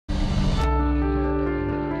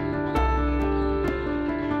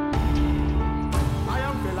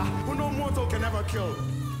were killed.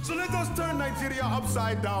 So let us turn Nigeria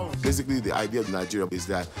upside down. Basically, the idea of Nigeria is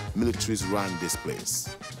that militaries ran this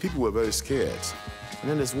place. People were very scared. And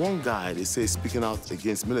then there's one guy, they say, speaking out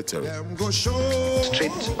against military.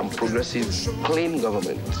 Straight and progressive, clean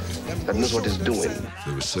government that knows what it's doing.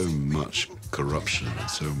 There was so much corruption and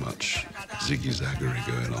so much ziggy-zaggery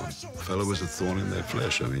going on. The fellow was a thorn in their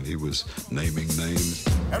flesh. I mean, he was naming names.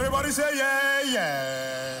 Everybody say yeah,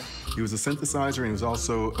 yeah. He was a synthesizer and he was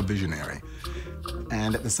also a visionary.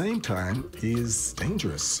 And at the same time, he is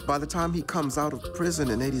dangerous. By the time he comes out of prison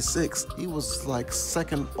in '86, he was like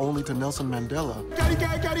second only to Nelson Mandela.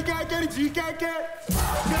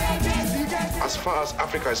 As far as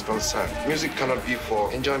Africa is concerned, music cannot be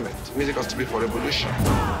for enjoyment. Music has to be for revolution.